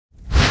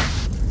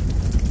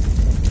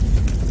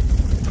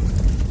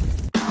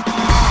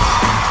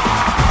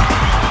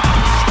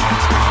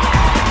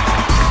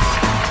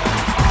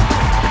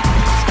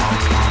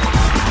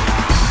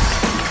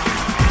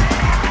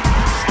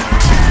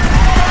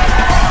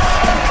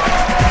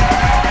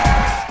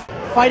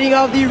fighting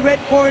out of the red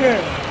corner.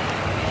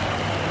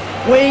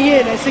 Weighing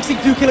in at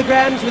 62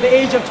 kilograms with the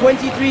age of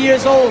 23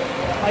 years old.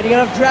 Fighting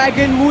out of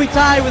Dragon Muay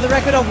Thai with a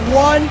record of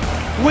 1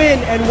 win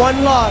and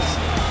 1 loss.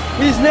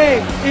 His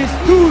name is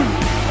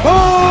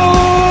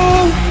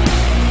Bout.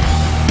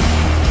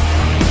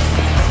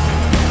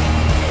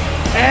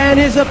 And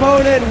his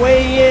opponent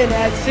weighing in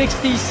at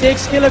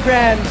 66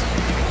 kilograms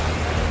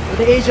with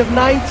the age of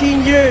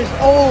 19 years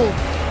old.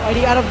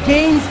 Fighting out of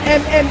Gaines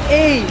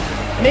MMA.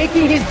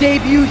 Making his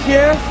debut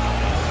here.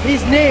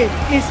 His name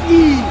is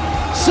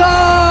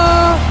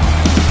Isa.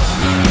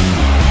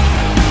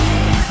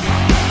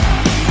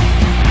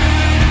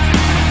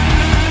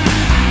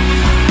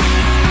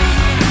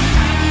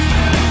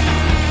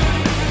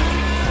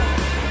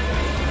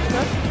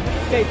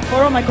 Okay,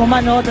 follow my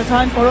command all the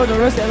time, follow the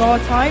rules at all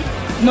time.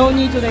 No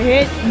knee to the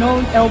head, no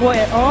elbow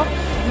at all,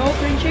 no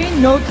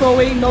clinching, no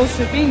throwing, no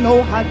sweeping,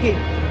 no hugging.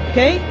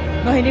 Okay?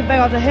 No hitting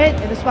back of the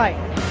head and the spine.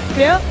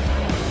 Clear?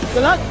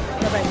 Good luck.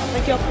 Bye-bye.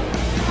 Thank you.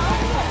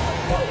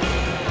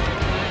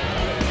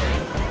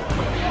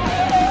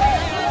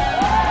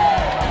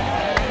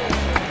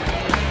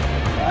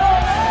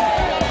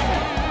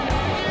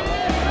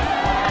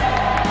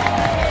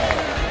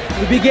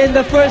 We begin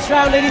the first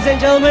round, ladies and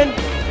gentlemen.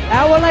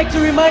 I would like to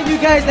remind you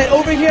guys that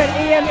over here at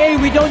AMA,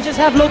 we don't just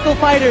have local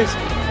fighters.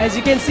 As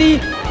you can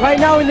see, right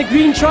now in the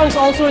green trunks,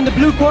 also in the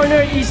blue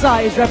corner, Isa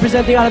is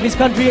representing out of his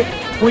country,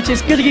 which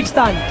is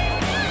Kyrgyzstan.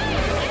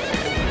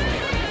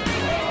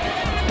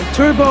 And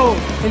Turbo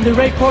in the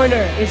red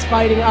corner is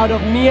fighting out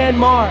of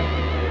Myanmar.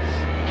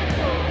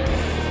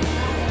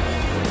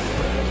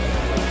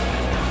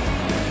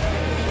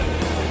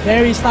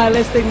 Very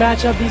stylistic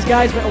matchup, these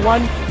guys.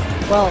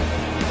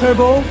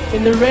 Turbo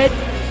in the red,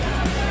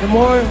 the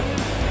more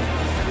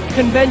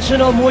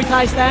conventional Muay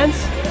Thai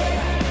stance.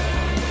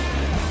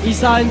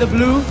 Isa in the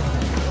blue,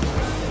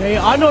 very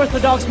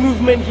unorthodox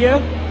movement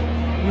here,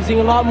 using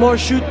a lot more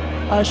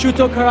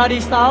Shuto karate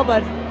style,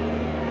 but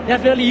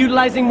definitely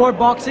utilizing more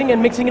boxing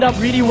and mixing it up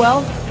really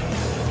well.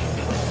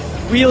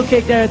 Wheel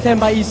kick there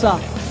attempt by Isa.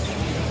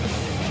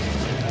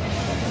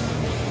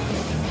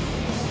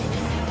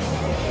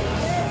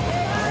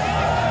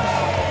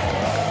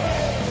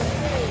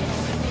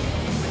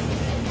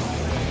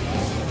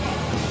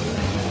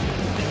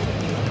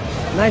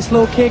 Nice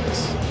low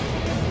kicks.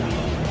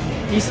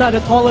 Isa, the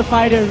taller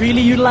fighter,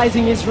 really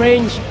utilizing his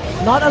range,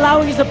 not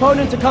allowing his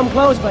opponent to come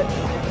close, but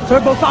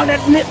Turbo found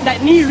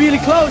that knee really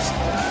close.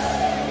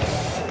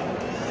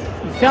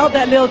 He felt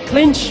that little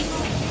clinch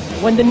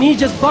when the knee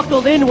just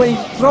buckled in when he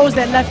throws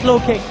that left low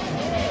kick.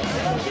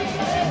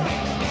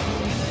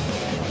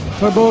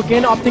 Turbo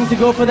again opting to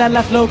go for that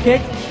left low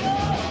kick.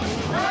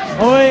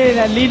 Oi,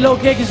 that lead low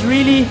kick is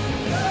really,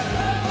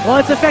 well,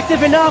 it's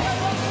effective enough.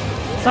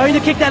 Starting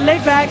to kick that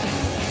leg back.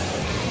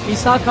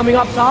 Isa coming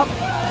up top,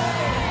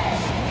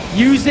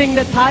 using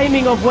the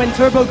timing of when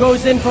Turbo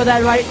goes in for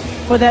that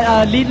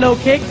lead low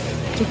kick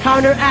to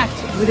counteract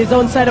with his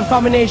own set of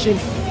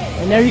combinations.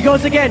 And there he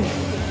goes again.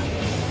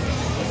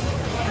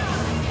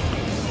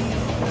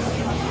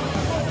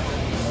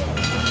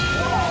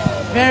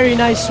 Very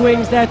nice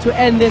swings there to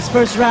end this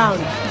first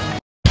round.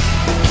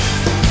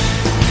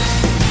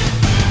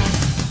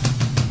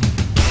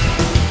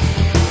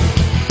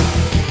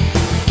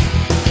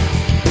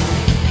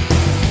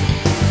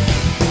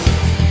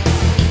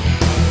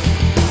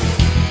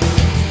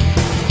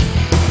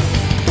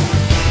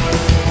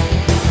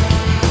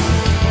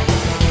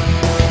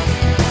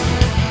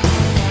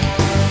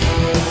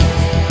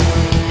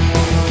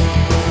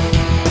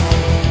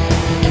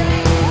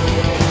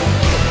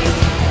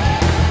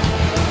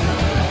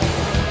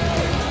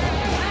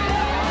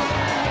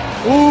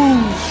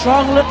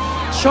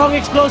 Strong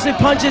explosive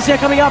punches here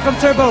coming out from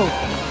Turbo.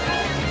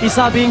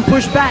 Isa being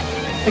pushed back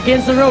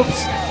against the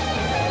ropes.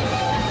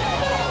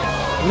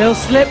 Little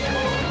slip.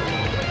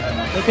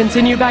 They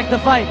continue back the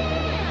fight.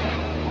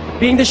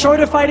 Being the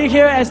shorter fighter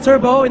here as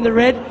Turbo in the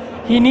red,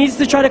 he needs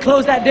to try to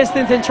close that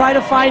distance and try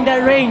to find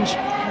that range,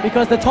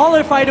 because the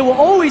taller fighter will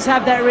always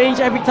have that range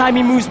every time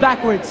he moves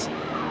backwards.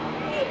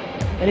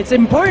 And it's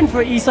important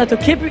for Isa to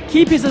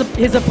keep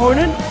his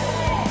opponent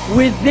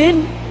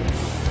within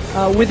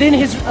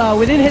his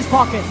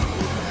pocket.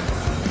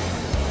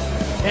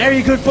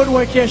 Very good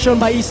footwork here shown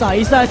by Isa.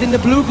 Isa is in the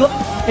blue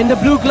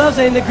gloves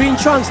and in the green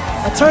trunks.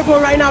 A Turbo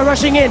right now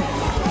rushing in,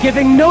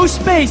 giving no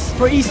space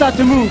for Isa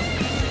to move.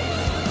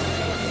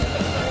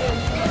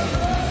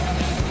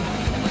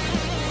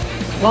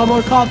 A lot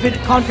more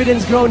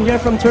confidence grown here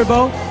from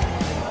Turbo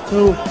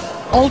to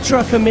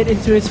ultra commit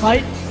into his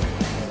fight.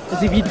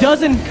 Because if he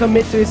doesn't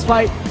commit to his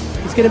fight,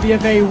 it's going to be a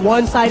very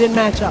one-sided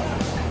matchup.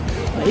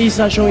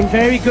 Isa showing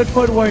very good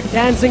footwork,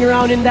 dancing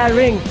around in that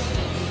ring.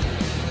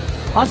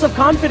 Lots of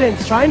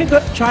confidence, trying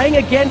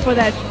again for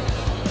the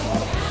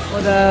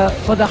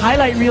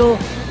highlight reel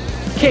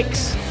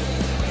kicks.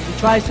 He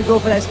tries to go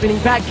for that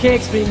spinning back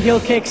kicks, spinning heel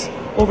kicks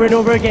over and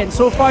over again.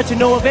 So far to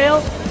no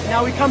avail.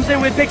 Now he comes in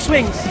with big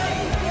swings.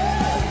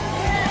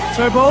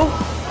 Turbo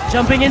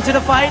jumping into the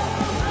fight.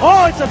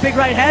 Oh, it's a big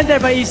right hand there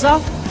by Isa.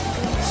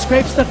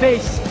 Scrapes the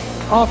face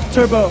of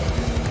Turbo.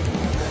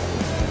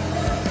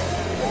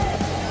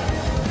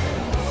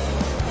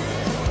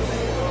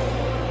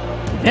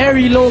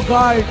 Very low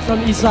guard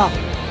from Isa.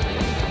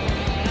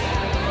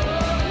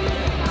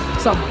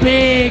 Some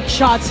big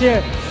shots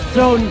here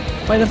thrown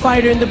by the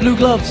fighter in the blue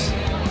gloves.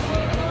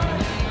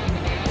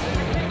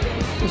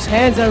 His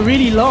hands are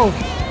really low,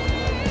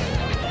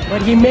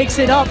 but he makes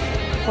it up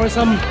for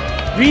some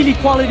really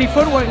quality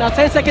footwork. Now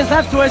 10 seconds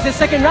left towards the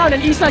second round,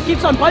 and Isa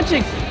keeps on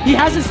punching. He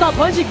hasn't stopped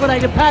punching for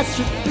like the past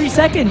 3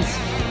 seconds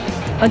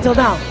until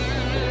now.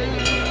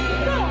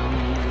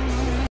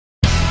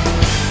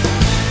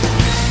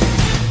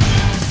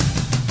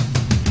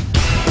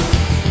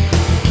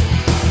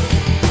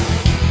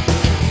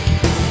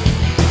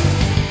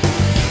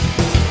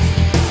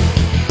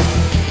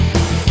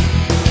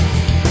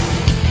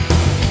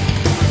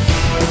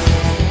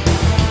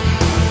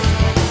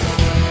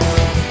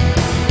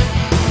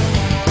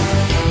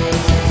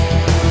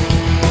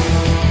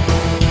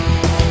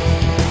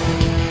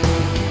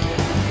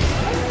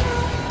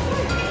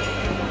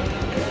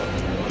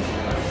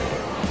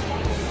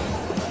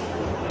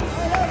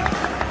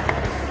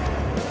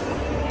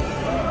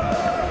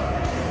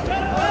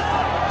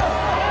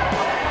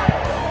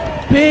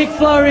 Big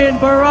flurry and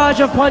barrage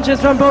of punches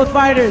from both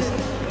fighters.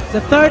 It's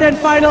the third and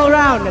final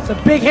round. It's a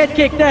big head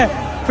kick there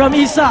from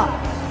Isa.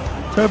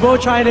 Turbo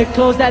trying to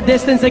close that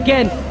distance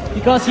again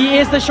because he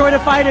is the shorter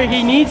fighter.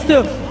 He needs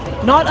to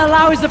not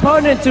allow his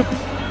opponent to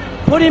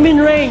put him in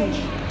range.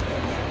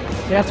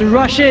 He has to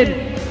rush in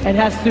and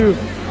has to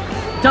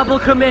double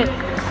commit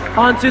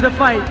onto the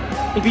fight.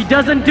 If he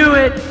doesn't do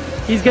it,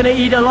 he's gonna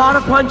eat a lot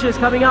of punches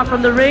coming out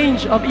from the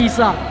range of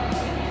Isa.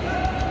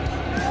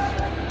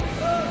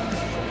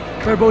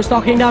 Turbo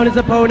stalking down his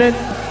opponent.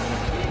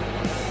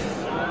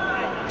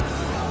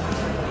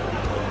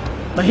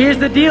 But here's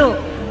the deal.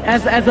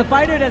 As a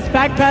fighter that's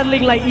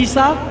backpedaling like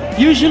Isa,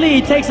 usually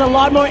it takes a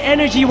lot more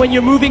energy when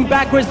you're moving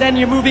backwards than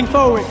you're moving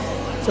forward.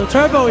 So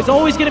Turbo is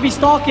always going to be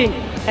stalking.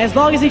 As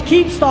long as he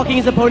keeps stalking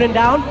his opponent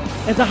down,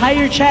 there's a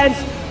higher chance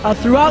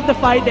throughout the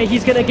fight that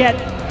he's going to get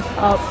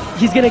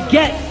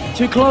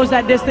to close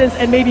that distance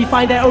and maybe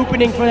find that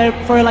opening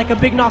for like a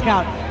big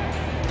knockout.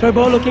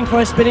 Turbo looking for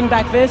a spinning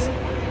back fist.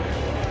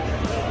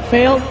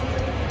 Failed.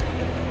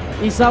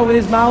 Isa with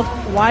his mouth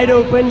wide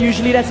open.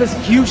 Usually that's a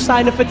huge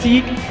sign of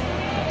fatigue.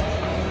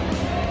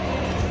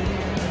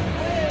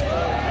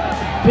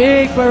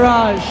 Big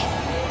barrage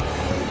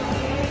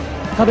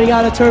coming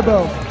out of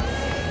Turbo.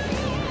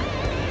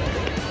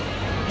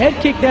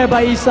 Head kick there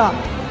by Isa.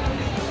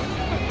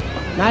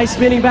 Nice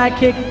spinning back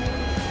kick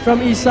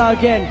from Isa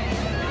again.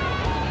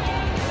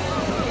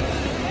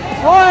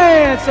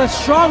 Oh, it's a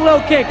strong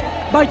low kick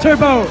by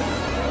Turbo.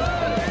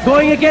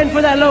 Going again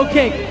for that low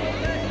kick.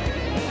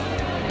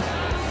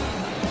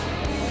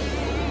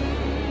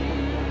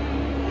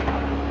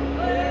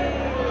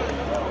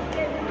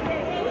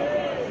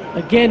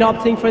 Again,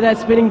 opting for that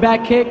spinning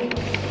back kick.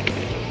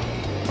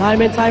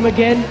 Time and time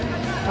again.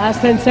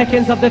 Last 10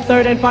 seconds of the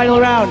third and final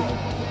round.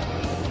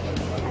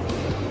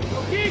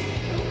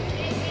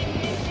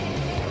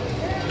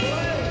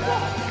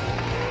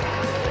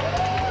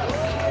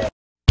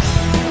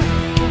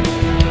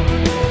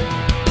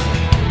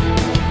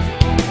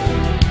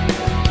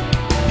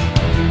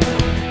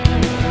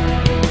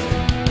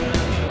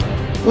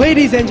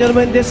 Ladies and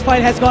gentlemen, this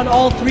fight has gone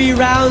all 3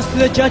 rounds to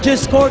the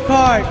judges'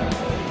 scorecard.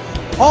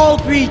 All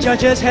 3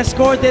 judges have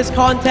scored this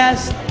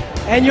contest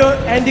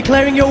and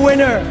declaring your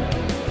winner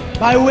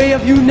by way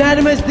of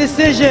unanimous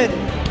decision,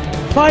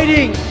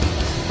 fighting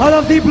out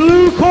of the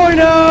blue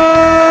corner,